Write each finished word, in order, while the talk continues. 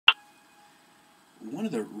one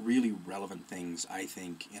of the really relevant things, I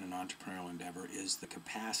think, in an entrepreneurial endeavor is the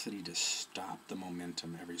capacity to stop the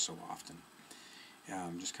momentum every so often.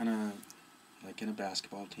 Just kind of like in a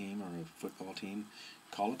basketball team or a football team,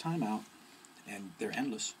 call a timeout, and they're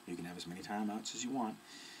endless. You can have as many timeouts as you want,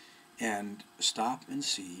 and stop and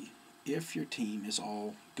see if your team is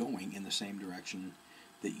all going in the same direction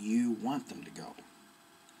that you want them to go.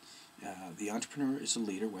 The entrepreneur is a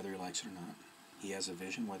leader, whether he likes it or not. He has a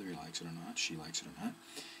vision, whether he likes it or not, she likes it or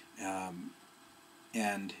not.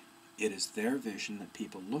 And it is their vision that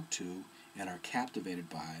people look to and are captivated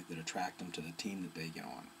by that attract them to the team that they get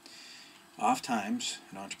on. Oftentimes,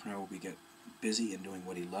 an entrepreneur will get busy in doing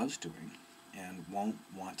what he loves doing and won't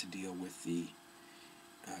want to deal with the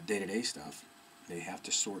day-to-day stuff. They have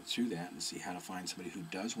to sort through that and see how to find somebody who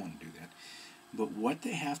does want to do that. But what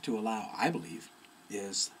they have to allow, I believe,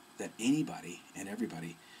 is that anybody and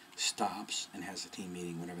everybody stops and has a team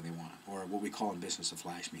meeting whenever they want, or what we call in business a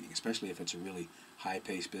flash meeting, especially if it's a really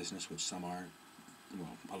high-paced business, which some are,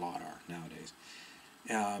 well, a lot are nowadays.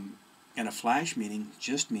 And a flash meeting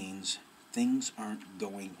just means things aren't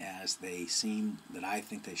going as they seem that I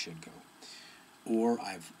think they should go, or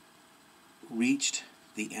I've reached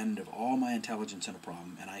the end of all my intelligence in a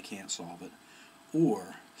problem and I can't solve it,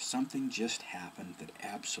 or something just happened that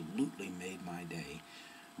absolutely made my day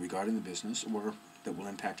regarding the business, or that will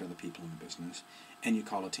impact other people in the business, and you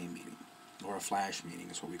call a team meeting, or a flash meeting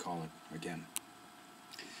is what we call it again.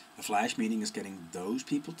 A flash meeting is getting those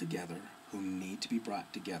people together who need to be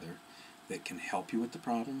brought together that can help you with the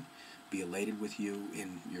problem, be elated with you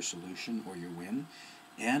in your solution or your win,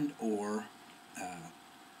 and or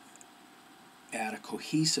add a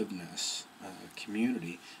cohesiveness, a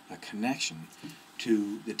community, a connection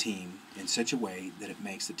to the team in such a way that it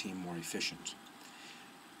makes the team more efficient.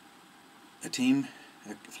 A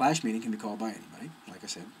flash meeting can be called by anybody, like I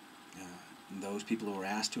said. Those people who are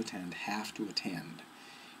asked to attend have to attend.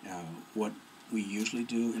 What we usually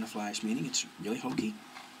do in a flash meeting, it's really hokey,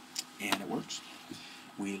 and it works.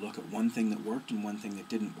 We look at one thing that worked and one thing that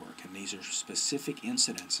didn't work, and these are specific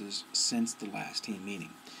incidences since the last team meeting.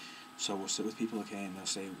 So we'll sit with people, okay, and they'll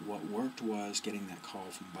say, what worked was getting that call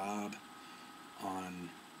from Bob on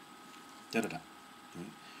da-da-da. Right?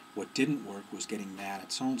 What didn't work was getting mad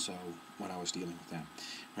at so-and-so when I was dealing with them.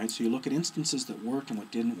 Right? So you look at instances that worked and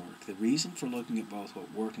what didn't work. The reason for looking at both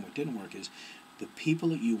what worked and what didn't work is the people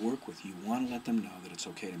that you work with, you want to let them know that it's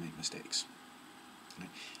okay to make mistakes. Right?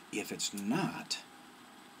 If it's not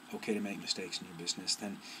okay to make mistakes in your business,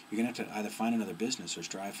 then you're going to have to either find another business or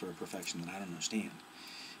strive for a perfection that I don't understand.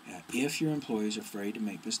 If your employees are afraid to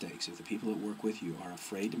make mistakes, if the people that work with you are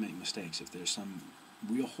afraid to make mistakes, if there's some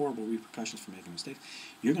real horrible repercussions for making mistakes,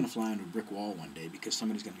 you're going to fly into a brick wall one day because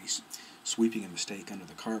somebody's going to be sweeping a mistake under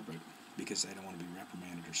the carpet because they don't want to be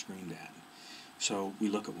reprimanded or screamed at. So we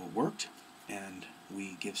look at what worked, and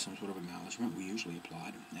we give some sort of acknowledgement. We usually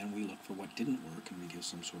applaud, and we look for what didn't work, and we give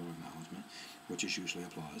some sort of acknowledgement, which is usually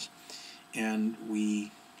applause. And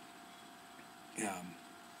we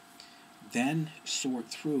then sort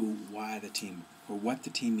through why the team, or what the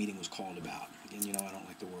team meeting was called about. Again, you know, I don't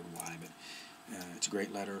like the word why, but it's a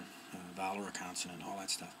great letter, vowel or a consonant, all that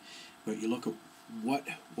stuff. But you look at what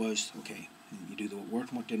was, okay, you do the what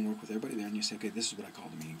worked and what didn't work with everybody there, and you say, okay, this is what I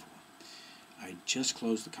called the meeting for. I just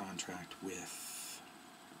closed the contract with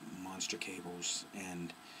Monster Cables,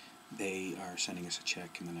 and they are sending us a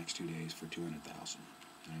check in the next 2 days for $200,000.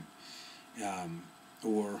 Right?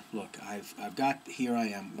 Or look, I've got, here I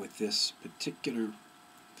am with this particular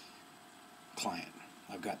client.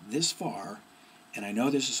 I've got this far, and I know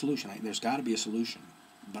there's a solution. There's got to be a solution,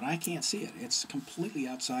 but I can't see it. It's completely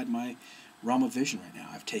outside my realm of vision right now.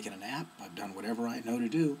 I've taken a nap. I've done whatever I know to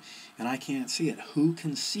do, and I can't see it. Who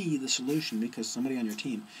can see the solution? Because somebody on your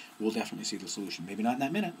team will definitely see the solution. Maybe not in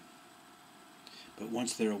that minute, but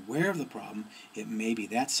once they're aware of the problem, it may be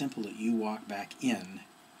that simple that you walk back in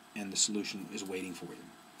and the solution is waiting for you.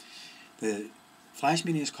 The flash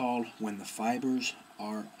meeting is called when the fibers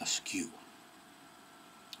are askew.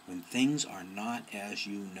 When things are not as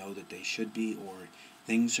you know that they should be, or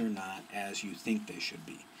things are not as you think they should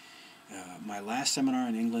be. My last seminar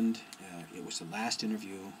in England, it was the last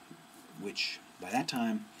interview, which by that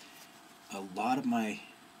time, a lot of my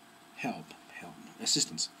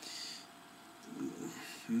assistants,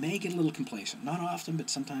 may get a little complacent. Not often, but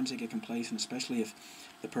sometimes they get complacent, especially if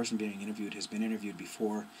the person being interviewed has been interviewed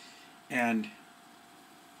before. And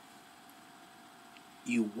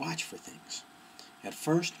you watch for things. At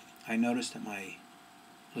first, I noticed that my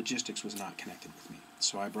logistics was not connected with me.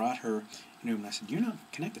 So I brought her in the room and I said, "You're not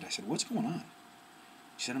connected." I said, "What's going on?"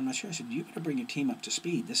 She said, "I'm not sure." I said, "You better bring your team up to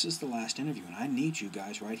speed. This is the last interview, and I need you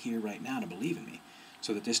guys right here, right now to believe in me."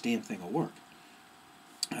 so that this damn thing will work.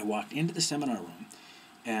 I walked into the seminar room,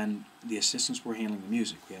 and the assistants were handling the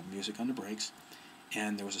music. We have music on the breaks,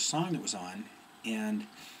 and there was a song that was on, and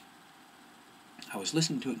I was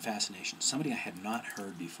listening to it in fascination, somebody I had not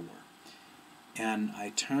heard before. And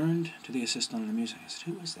I turned to the assistant on the music. I said,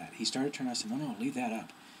 "Who is that?" He started turning. I said, No, leave that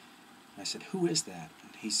up." I said, "Who is that?"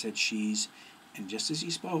 And he said, "She's..." And just as he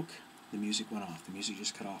spoke, the music went off. The music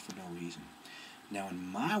just cut off for no reason. Now,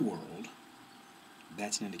 in my world,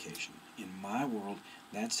 that's an indication. In my world,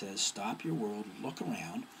 that says stop your world, look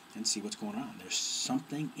around, and see what's going on. There's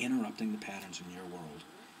something interrupting the patterns in your world.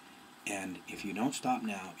 And if you don't stop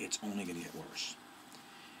now, it's only going to get worse.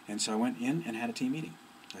 And so I went in and had a team meeting.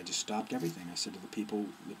 I just stopped everything. I said to the people,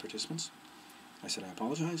 the participants, I said, "I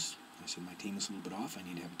apologize." I said, "My team is a little bit off. I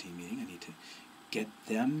need to have a team meeting. I need to get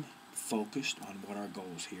them focused on what our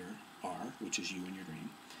goals here are, which is you and your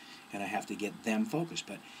dream. And I have to get them focused.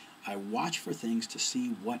 But I watch for things to see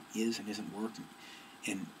what is and isn't working.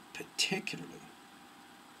 And particularly,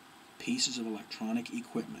 pieces of electronic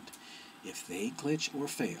equipment, if they glitch or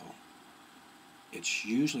fail, it's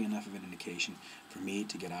usually enough of an indication for me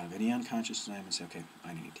to get out of any unconscious time and say, okay,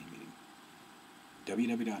 I need a team meeting.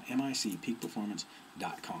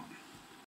 www.micpeakperformance.com